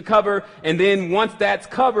you need to cover, and then once that's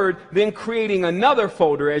covered, then creating another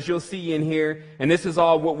folder, as you'll see in here, and this is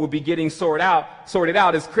all what will be getting sorted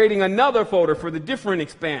out, is creating another folder for the different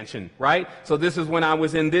expansion, right? So this is when I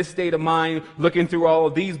was in this state of mind, looking through all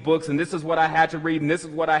of these books, and this is what I had to read, and this is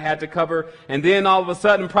what I had to cover, and then all of a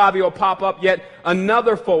sudden probably will pop up yet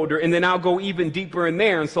another folder, and then I'll go even deeper in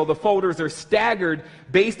there, and so the folders are staggered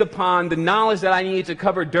based upon the knowledge that I needed to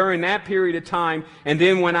cover during that period of time. And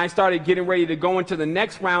then when I started getting ready to go into the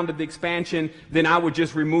next round of the expansion, then I would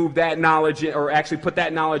just remove that knowledge, or actually put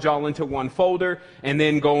that knowledge all into one folder and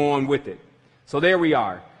then go on with it. So there we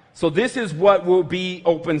are. So this is what will be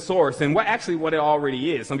open source, and what it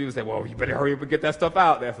already is. Some people say, well, you better hurry up and get that stuff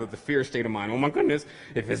out. That's the fear state of mind. Oh my goodness,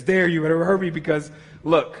 if it's there, you better hurry, because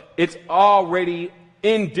look, it's already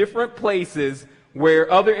in different places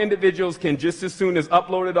where other individuals can just as soon as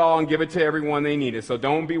upload it all and give it to everyone they need it. So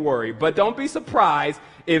don't be worried. But don't be surprised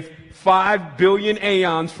if 5 billion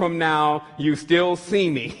aeons from now you still see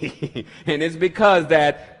me. And it's because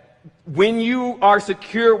that when you are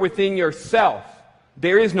secure within yourself,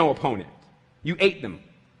 there is no opponent. You ate them.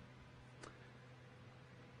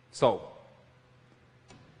 So,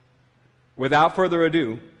 without further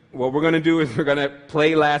ado, what we're going to do is we're going to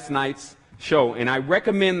play last night's show. And I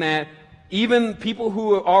recommend that even people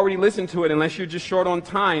who have already listened to it, unless you're just short on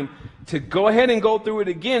time, to go ahead and go through it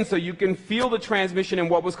again so you can feel the transmission and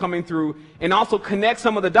what was coming through, and also connect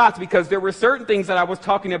some of the dots, because there were certain things that I was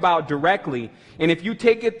talking about directly, and if you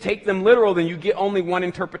take them literal, then you get only one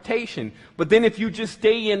interpretation. But then if you just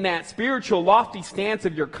stay in that spiritual lofty stance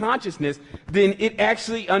of your consciousness, then it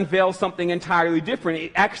actually unveils something entirely different.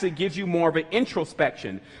 It actually gives you more of an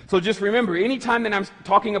introspection. So just remember, anytime that I'm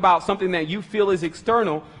talking about something that you feel is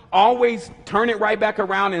external, always turn it right back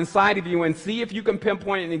around inside of you and see if you can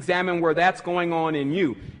pinpoint and examine where that's going on in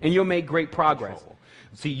you, and you'll make great progress.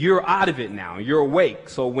 See, you're out of it now. You're awake.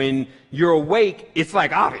 So when you're awake, it's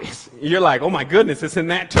like obvious. You're like, oh my goodness, it's in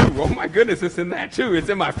that too. Oh my goodness, it's in that too. It's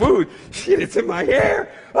in my food. Shit, it's in my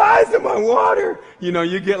hair. Ah, it's in my water. You know,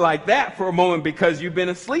 you get like that for a moment because you've been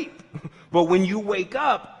asleep. But when you wake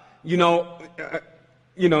up,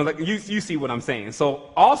 like you see what I'm saying.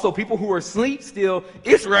 So also people who are asleep still,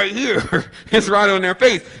 it's right here. It's right on their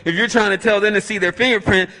face. If you're trying to tell them to see their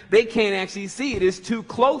fingerprint, they can't actually see it. It's too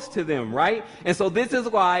close to them, right? And so this is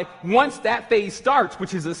why once that phase starts,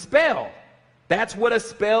 which is a spell, that's what a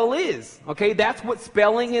spell is, okay? That's what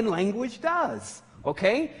spelling and language does,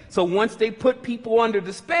 okay? So once they put people under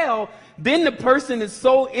the spell, then the person is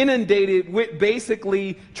so inundated with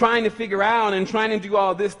basically trying to figure out and trying to do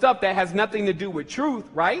all this stuff that has nothing to do with truth,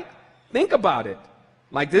 right? Think about it.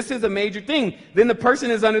 Like, this is a major thing. Then the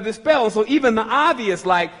person is under the spell. So even the obvious,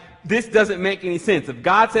 like, this doesn't make any sense. If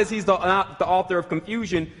God says he's the author of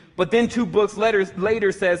confusion, but then 2 books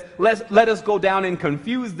later says, let us go down and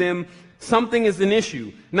confuse them, something is an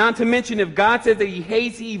issue. Not to mention, if God says that he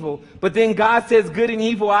hates evil, but then God says good and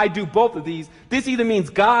evil, I do both of these, this either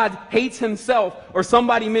means God hates himself or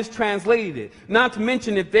somebody mistranslated it. Not to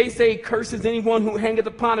mention, if they say curses anyone who hangeth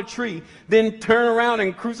upon a tree, then turn around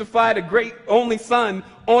and crucify the great only son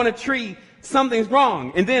on a tree, something's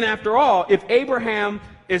wrong. And then after all, if Abraham,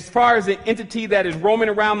 as far as an entity that is roaming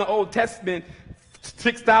around the Old Testament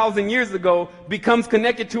 6,000 years ago, becomes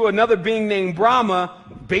connected to another being named Brahma,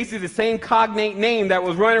 basically the same cognate name that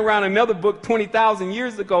was running around another book 20,000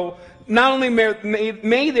 years ago, not only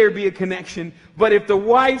may there be a connection, but if the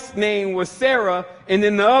wife's name was Sarah and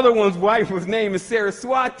then the other one's wife was named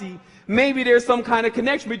Saraswati, maybe there's some kind of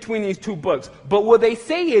connection between these 2 books. But will they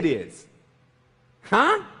say it is?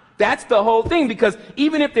 Huh? That's the whole thing, because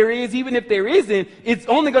even if there is, even if there isn't, it's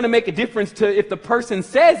only going to make a difference to if the person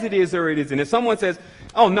says it is or it isn't. If someone says,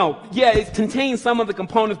 oh no, yeah, it contains some of the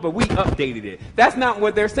components, but we updated it. That's not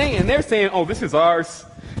what they're saying. They're saying, oh, this is ours.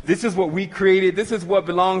 This is what we created. This is what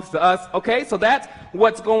belongs to us. Okay, so that's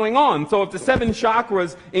what's going on. So if the 7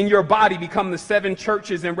 chakras in your body become the 7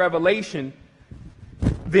 churches in Revelation,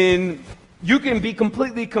 then you can be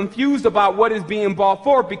completely confused about what is being brought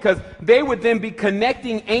forth, because they would then be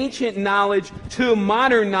connecting ancient knowledge to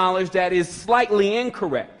modern knowledge that is slightly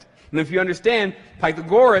incorrect. And if you understand,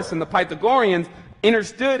 Pythagoras and the Pythagoreans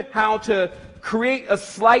understood how to create a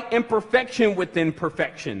slight imperfection within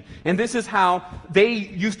perfection. And this is how they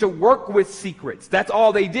used to work with secrets. That's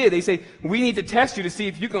all they did. They say, we need to test you to see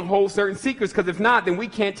if you can hold certain secrets, because if not, then we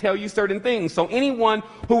can't tell you certain things. So anyone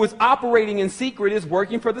who is operating in secret is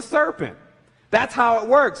working for the serpent. That's how it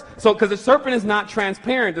works. So, because the serpent is not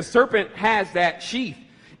transparent, the serpent has that sheath.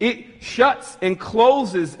 It shuts and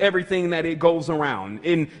closes everything that it goes around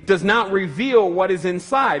and does not reveal what is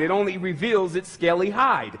inside. It only reveals its scaly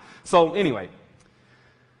hide. So anyway,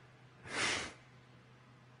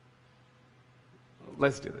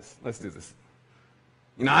 let's do this. Let's do this.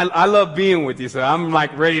 You know, I love being with you, so I'm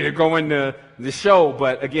like ready to go into the show.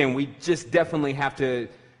 But again, we just definitely have to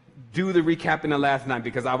do the recapping of last night,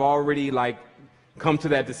 because I've already come to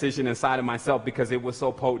that decision inside of myself, because it was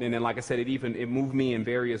so potent, and like I said, it moved me in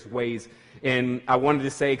various ways. And I wanted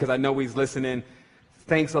to say, because I know he's listening,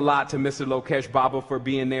 thanks a lot to Mr. Lokesh Baba for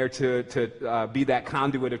being there to be that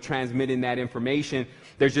conduit of transmitting that information.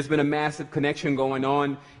 There's just been a massive connection going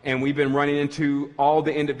on, and we've been running into all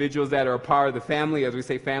the individuals that are a part of the family. As we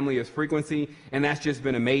say, family is frequency, and that's just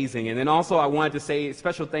been amazing. And then also I wanted to say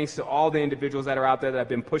special thanks to all the individuals that are out there that have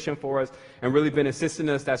been pushing for us and really been assisting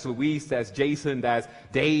us. That's Luis, that's Jason, that's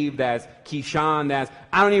Dave, that's Keyshawn,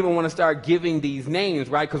 I don't even want to start giving these names,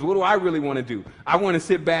 right? Because what do I really want to do? I want to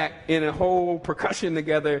sit back in a whole percussion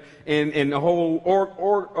together and the whole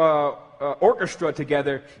orchestra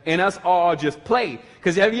together, and us all just play.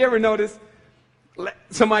 Because have you ever noticed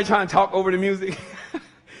somebody trying to talk over the music?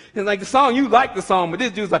 And like the song, you like the song, but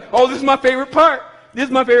this dude's like, oh, this is my favorite part. This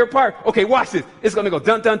is my favorite part. Okay, watch this. It's going to go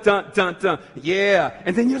dun, dun, dun, dun, dun. Yeah.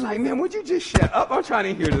 And then you're like, man, would you just shut up? I'm trying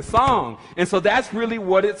to hear the song. And so that's really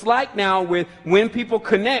what it's like now with when people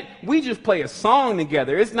connect. We just play a song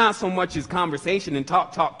together. It's not so much as conversation and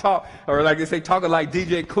talk, or like they say, talking like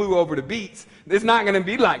DJ Clue over the beats. It's not going to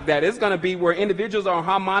be like that. It's going to be where individuals are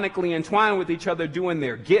harmonically entwined with each other doing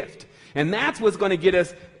their gift. And that's what's going to get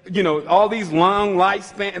us, you know, all these long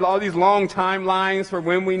lifespan, all these long timelines for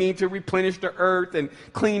when we need to replenish the earth and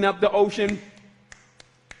clean up the ocean.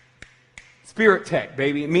 Spirit tech,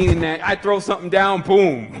 baby, meaning that I throw something down,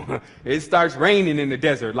 boom, it starts raining in the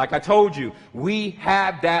desert. Like I told you, we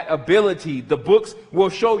have that ability. The books will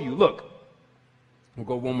show you. Look, we'll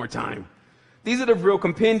go one more time. These are the real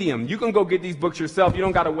compendium. You can go get these books yourself. You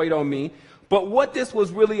don't got to wait on me. But what this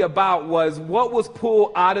was really about was what was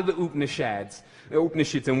pulled out of the Upanishads,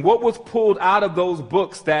 and what was pulled out of those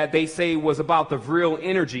books that they say was about the real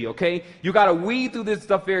energy, okay? You got to weed through this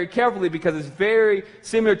stuff very carefully because it's very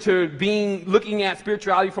similar to looking at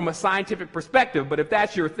spirituality from a scientific perspective. But if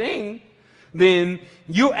that's your thing, then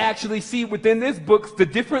you actually see within this book the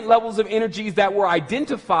different levels of energies that were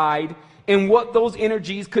identified and what those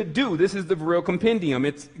energies could do. This is the real compendium.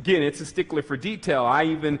 It's a stickler for detail. I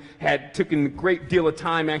even had taken a great deal of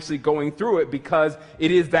time actually going through it because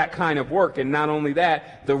it is that kind of work. And not only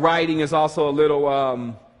that, the writing is also a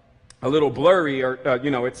little blurry, or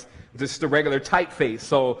it's just a regular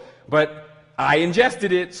typeface. But I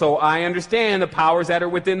ingested it, so I understand the powers that are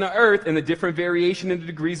within the earth and the different variation in the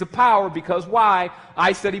degrees of power, because why?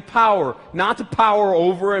 I study power, not to power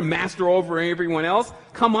over and master over everyone else.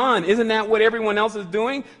 Come on, isn't that what everyone else is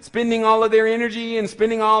doing? Spending all of their energy and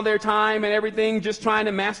spending all their time and everything just trying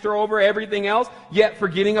to master over everything else, yet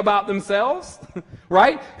forgetting about themselves,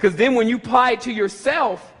 right? Because then when you apply it to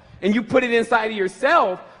yourself and you put it inside of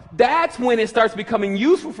yourself, that's when it starts becoming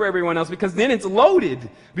useful for everyone else, because then it's loaded.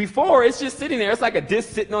 Before, it's just sitting there. It's like a disc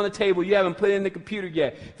sitting on the table. You haven't put it in the computer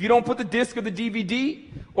yet. If you don't put the disc or the DVD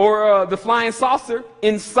or the flying saucer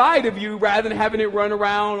inside of you, rather than having it run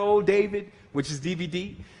around, oh, David, which is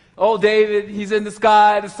DVD. Oh, David, he's in the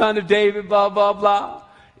sky, the son of David, blah, blah, blah.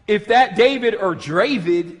 If that David or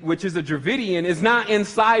Dravid, which is a Dravidian, is not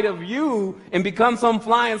inside of you and becomes some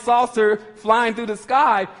flying saucer flying through the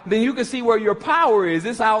sky, then you can see where your power is.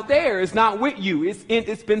 It's out there. It's not with you.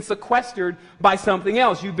 It's been sequestered by something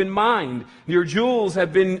else. You've been mined. Your jewels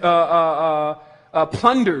have been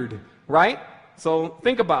plundered, right? So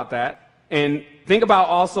think about that. And think about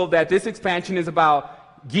also that this expansion is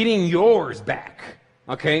about getting yours back,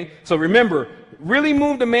 okay? So remember, really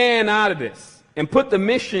move the man out of this and put the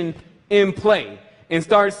mission in play and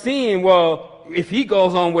start seeing, well, if he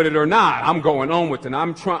goes on with it or not, I'm going on with it.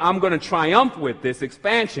 I'm going to triumph with this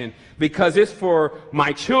expansion because it's for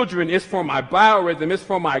my children, it's for my biorhythm, it's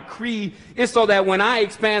for my creed. It's so that when I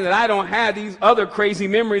expand that I don't have these other crazy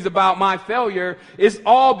memories about my failure. It's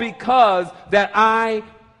all because that I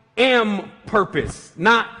am purpose,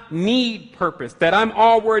 not need purpose, that I'm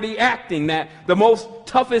already acting, that the most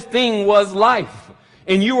toughest thing was life.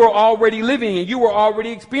 And you were already living and you were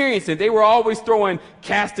already experiencing. They were always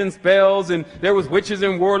casting spells, and there was witches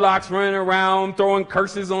and warlocks running around throwing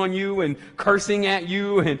curses on you and cursing at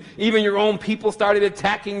you, and even your own people started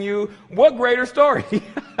attacking you. What greater story?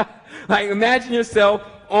 Like, imagine yourself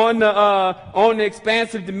on the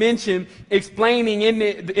expansive dimension, explaining in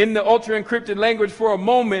the ultra encrypted language for a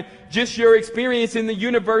moment just your experience in the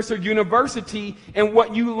universe or university and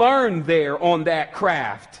what you learned there on that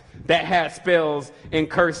craft that had spells and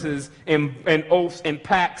curses and oaths and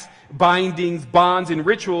pacts, bindings, bonds, and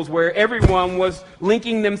rituals, where everyone was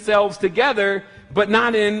linking themselves together, but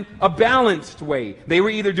not in a balanced way. They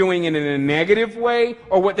were either doing it in a negative way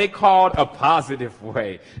or what they called a positive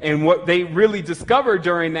way. And what they really discovered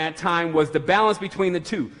during that time was the balance between the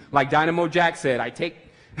two. Like Dynamo Jack said, I take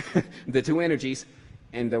the two energies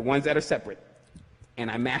and the ones that are separate,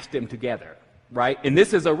 and I mash them together. Right? And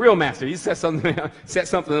this is a real master. He set something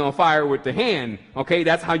on fire with the hand. Okay,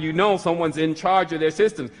 that's how you know someone's in charge of their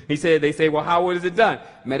systems. They say, well, how is it done?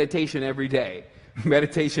 Meditation every day.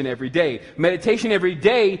 Meditation every day. Meditation every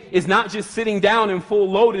day is not just sitting down in full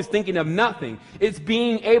lotus thinking of nothing. It's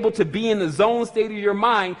being able to be in the zone state of your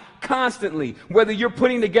mind constantly, whether you're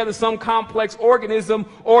putting together some complex organism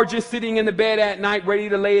or just sitting in the bed at night ready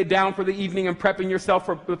to lay it down for the evening and prepping yourself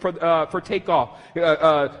for takeoff,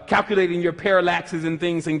 calculating your parallaxes and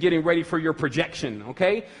things and getting ready for your projection,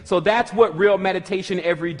 okay? So that's what real meditation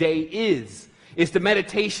every day is. It's the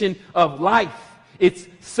meditation of life. It's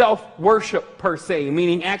self-worship per se,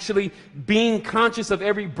 meaning actually being conscious of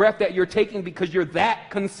every breath that you're taking because you're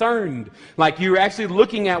that concerned. Like you're actually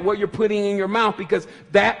looking at what you're putting in your mouth because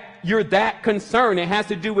you're that concerned. It has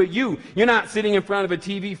to do with you. You're not sitting in front of a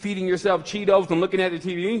TV feeding yourself Cheetos and looking at the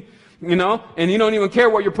TV, and you don't even care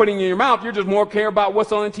what you're putting in your mouth. You're just more care about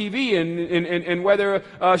what's on the TV and whether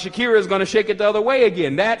Shakira is going to shake it the other way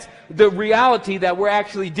again. That's the reality that we're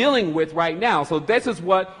actually dealing with right now. So this is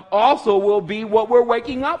what also will be what we're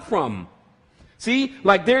waking up from. See,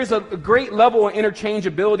 like there's a great level of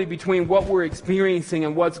interchangeability between what we're experiencing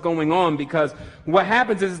and what's going on, because what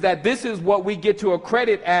happens is that this is what we get to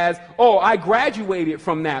accredit as, oh, I graduated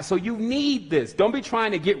from that. So you need this. Don't be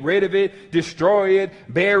trying to get rid of it, destroy it,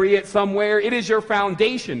 bury it somewhere. It is your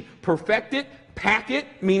foundation. Perfect it, pack it,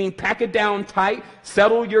 meaning pack it down tight,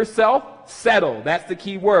 settle yourself. Settle. That's the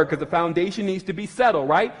key word, because the foundation needs to be settled,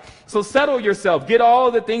 right? So settle yourself. Get all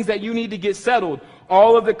of the things that you need to get settled.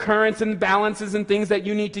 all of the currents and balances and things that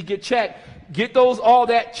you need to get checked. Get all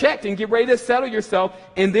that checked and get ready to settle yourself,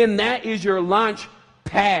 and then that is your launch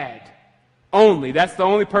pad. Only. That's the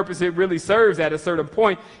only purpose it really serves at a certain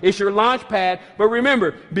point. It's your launch pad. But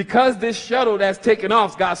remember, because this shuttle that's taken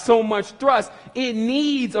off's got so much thrust, it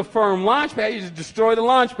needs a firm launch pad. You just destroy the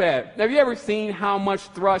launch pad. Have you ever seen how much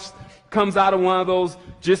thrust comes out of one of those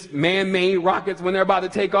just man-made rockets when they're about to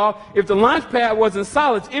take off? If the launch pad wasn't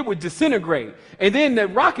solid, it would disintegrate. And then the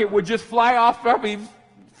rocket would just fly off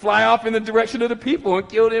in the direction of the people and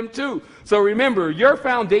kill them too. So remember, your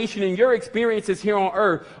foundation and your experiences here on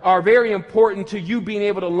earth are very important to you being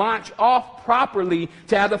able to launch off properly,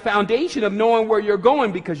 to have the foundation of knowing where you're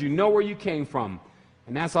going, because you know where you came from.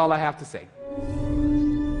 And that's all I have to say.